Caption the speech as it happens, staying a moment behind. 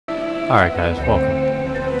Alright guys, welcome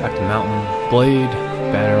back to Mountain Blade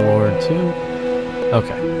Bannerlord 2.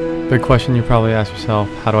 Okay, big question you probably ask yourself,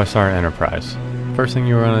 how do I start an enterprise? First thing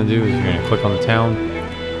you're going to do is you're going to click on the town.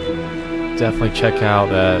 Definitely check out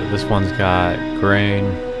that this one's got grain,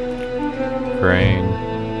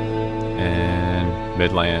 and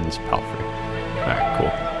Midlands Palfrey. Alright,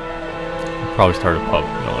 cool. Probably start a pub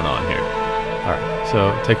going on here. Alright,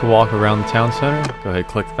 so take a walk around the town center. Go ahead,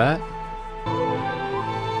 click that.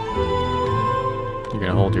 You're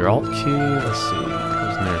gonna hold your Alt key. Let's see,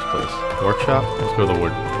 where's the nearest place? Workshop? Let's go to the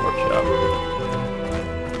workshop.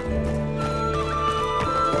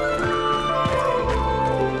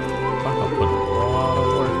 I'll put a lot of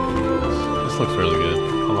work into this. This looks really good.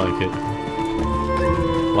 I like it.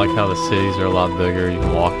 I like how the cities are a lot bigger. You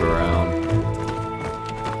can walk around.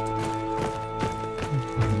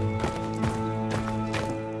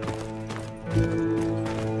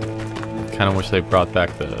 Kind of wish they brought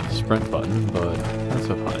back the sprint button, but that's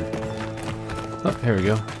so fine. Oh, here we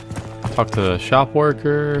go. Talk to the shop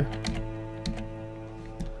worker.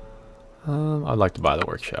 I'd like to buy the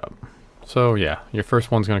workshop. So yeah, your first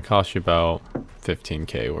one's going to cost you about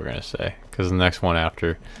 15k, we're going to say, because the next one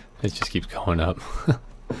after, it just keeps going up.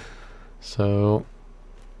 So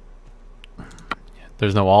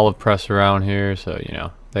there's no olive press around here, so you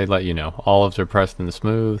know, they let you know. Olives are pressed into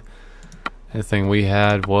smooth. The thing we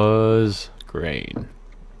had was grain.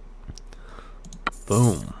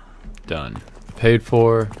 Boom. Done. Paid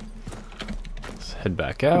for. Let's head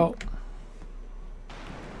back out.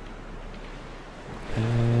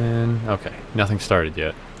 And okay, nothing started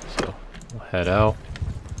yet. So we'll head out.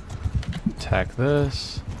 Attack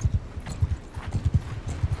this.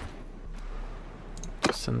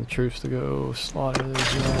 Send the troops to go slaughter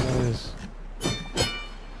these guys.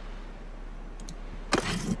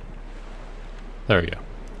 There we go.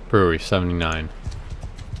 Brewery 79.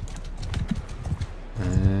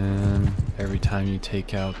 And every time you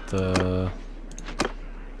take out the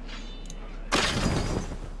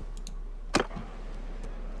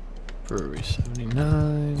Brewery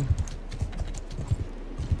 79.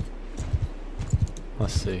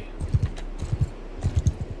 Let's see.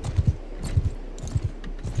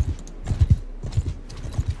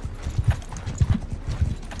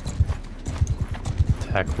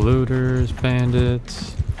 Attack looters,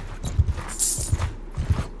 bandits.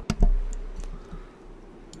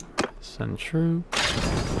 Send troops.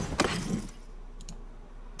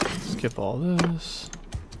 Skip all this.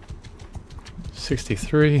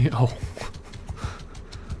 63. Oh.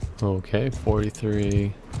 Okay,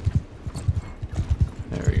 43.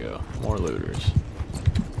 There we go. More looters.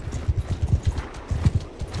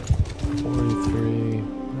 43.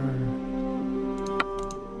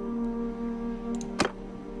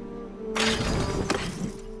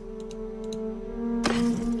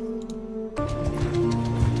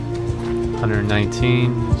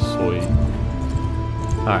 119, sweet.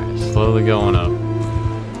 Alright, slowly going up.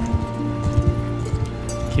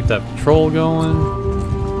 Keep that patrol going.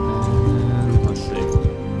 And let's see.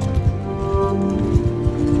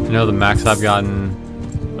 I know the max I've gotten.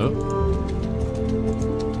 Oh.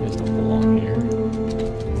 You guys don't belong here.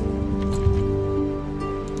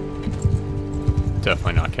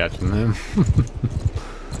 Definitely not catching them.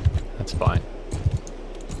 That's fine.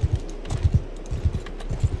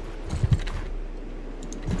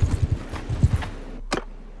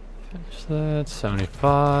 That's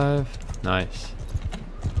 75. Nice.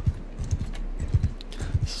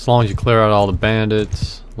 As long as you clear out all the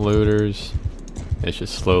bandits, looters, it should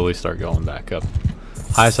slowly start going back up.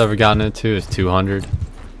 Highest I've ever gotten it to is 200.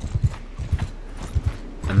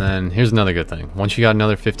 And then here's another good thing. Once you got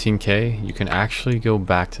another 15k, you can actually go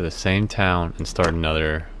back to the same town and start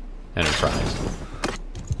another enterprise.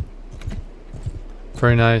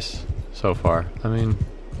 Pretty nice so far. I mean,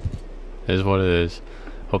 it is what it is.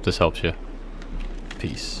 Hope this helps you.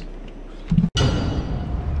 Peace.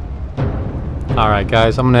 Alright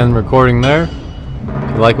guys, I'm going to end the recording there.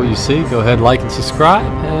 If you like what you see, go ahead, like and subscribe.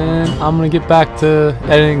 And I'm going to get back to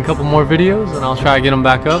editing a couple more videos and I'll try to get them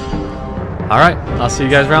back up. Alright, I'll see you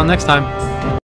guys around next time.